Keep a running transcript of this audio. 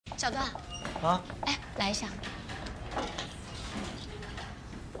小段。啊？哎，来一下。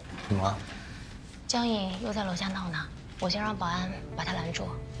怎么了？江颖又在楼下闹呢，我先让保安把他拦住，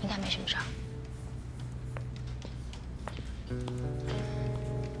应该没什么事儿。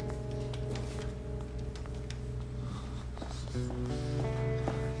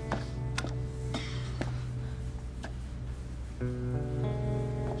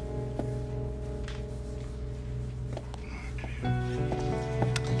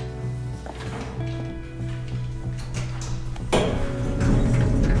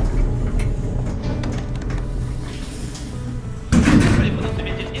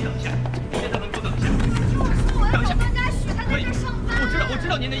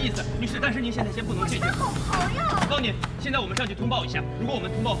 如果我们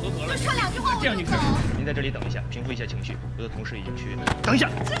通报合格了，说2句话，这样，女士，您在这里等一下，平复一下情绪。我的同事已经去。等一下，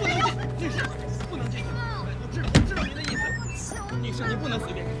不能进，女士，不能进。我知道您的意思。女士，您不能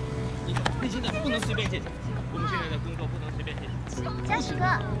随便进，您现在不能随便进。我们现在的工作不能随便进。嘉许哥，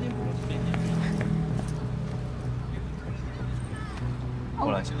您不能随便进。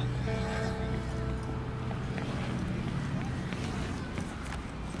过来，进来。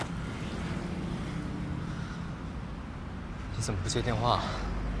 你怎么不接电话？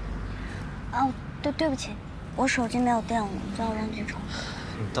哦，对不起，我手机没有电了，在我忘记充。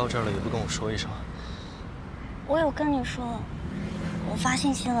你到这儿了也不跟我说一声。我有跟你说，我发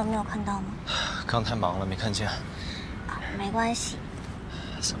信息了，没有看到吗？刚太忙了，没看见。啊，没关系。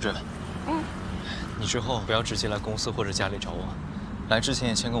桑稚，你之后不要直接来公司或者家里找我，来之前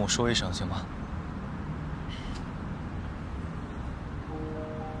也先跟我说一声，行吗？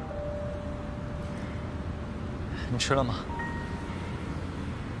 你吃了吗？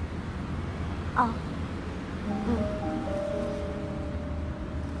哦，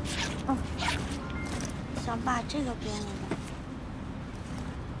想把这个给你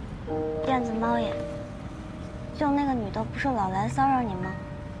的电子猫眼。就那个女的不是老来骚扰你吗？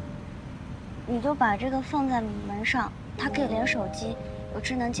你就把这个放在门上，它可以连手机，有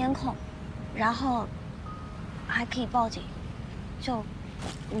智能监控，然后还可以报警，就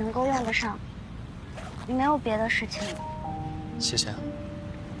能够用得上。 没有别的事情了，谢谢。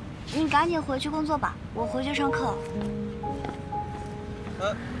你赶紧回去工作吧，我回去上课。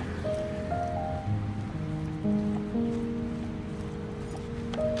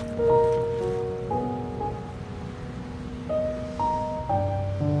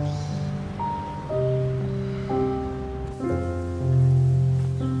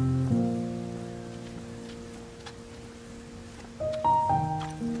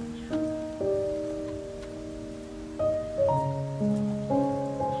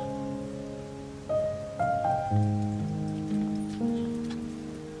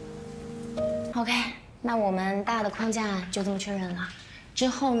OK， 那我们大的框架就这么确认了。之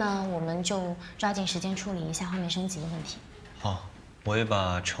后呢，我们就抓紧时间处理一下画面升级的问题。好，我也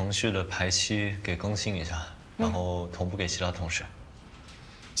把程序的排期给更新一下，然后同步给其他同事。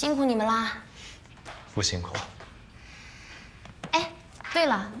辛苦你们啦！不辛苦。哎，对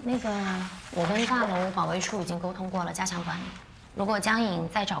了，那个我跟大楼保卫处已经沟通过了，加强管理。如果江颖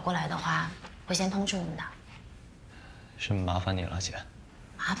再找过来的话，会先通知我们的。是麻烦你了，姐。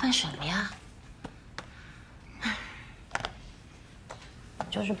麻烦什么呀？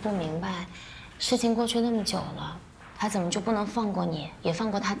 就是不明白，事情过去那么久了，他怎么就不能放过你，也放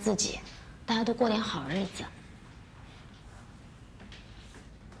过他自己？大家都过点好日子。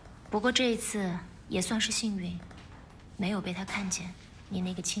不过这一次也算是幸运，没有被他看见你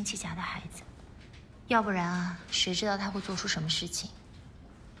那个亲戚家的孩子，要不然啊，谁知道他会做出什么事情？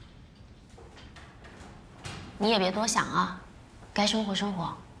你也别多想啊，该生活生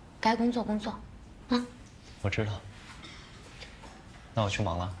活，该工作工作，嗯。我知道。 那我去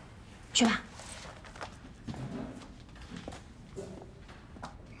忙了，去吧。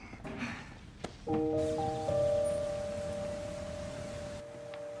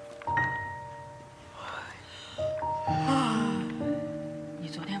你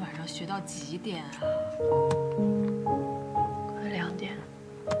昨天晚上学到几点啊？快2点。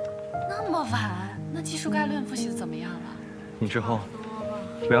那么晚，那技术概论复习的怎么样了？你之后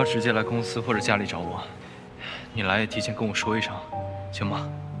不要直接来公司或者家里找我，你来也提前跟我说一声。 行吗？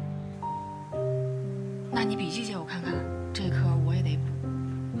那你笔记借我看看，这科我也得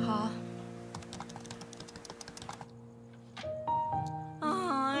补。好。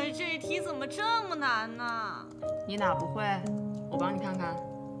这题怎么这么难呢？你哪不会？我帮你看看。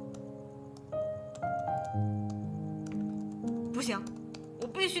不行，我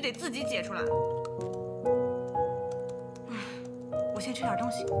必须得自己解出来。我先吃点东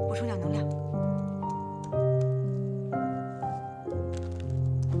西，补充点能量。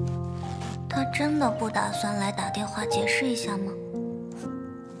他真的不打算来打电话解释一下吗？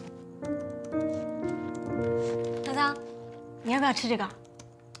小桑，你要不要吃这个？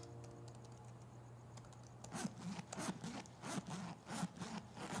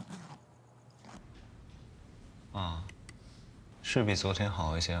啊，是比昨天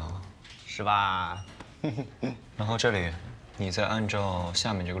好一些啊，是吧？然后这里，你再按照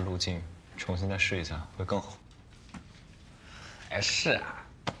下面这个路径重新再试一下，会更好。哎，是啊。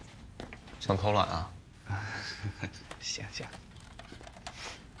想偷懒啊？行行。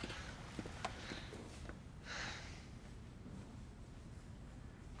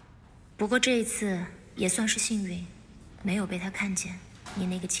不过这一次也算是幸运，没有被他看见你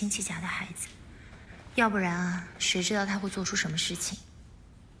那个亲戚家的孩子，要不然啊，谁知道他会做出什么事情。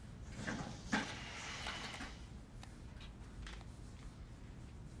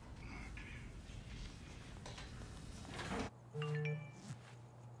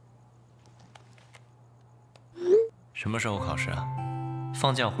什么时候考试啊？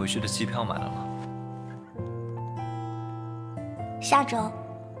放假回去的机票买了吗？下周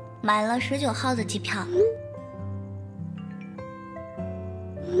买了19号的机票。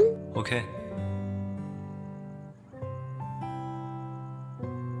OK。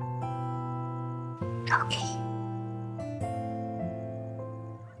OK。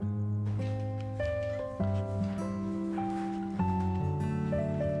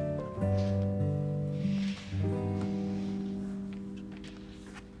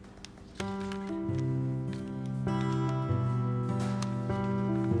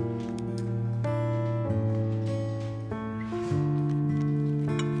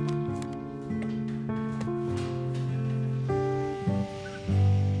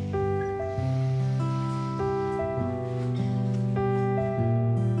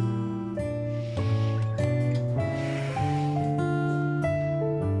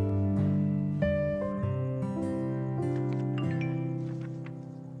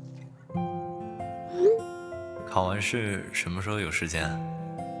考完试什么时候有时间？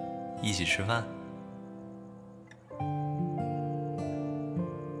一起吃饭？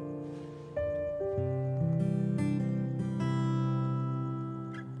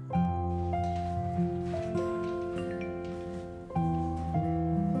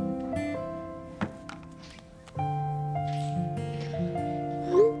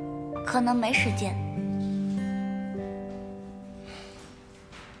可能没时间。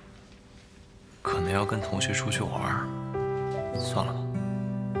可能要跟同学出去玩，算了吧。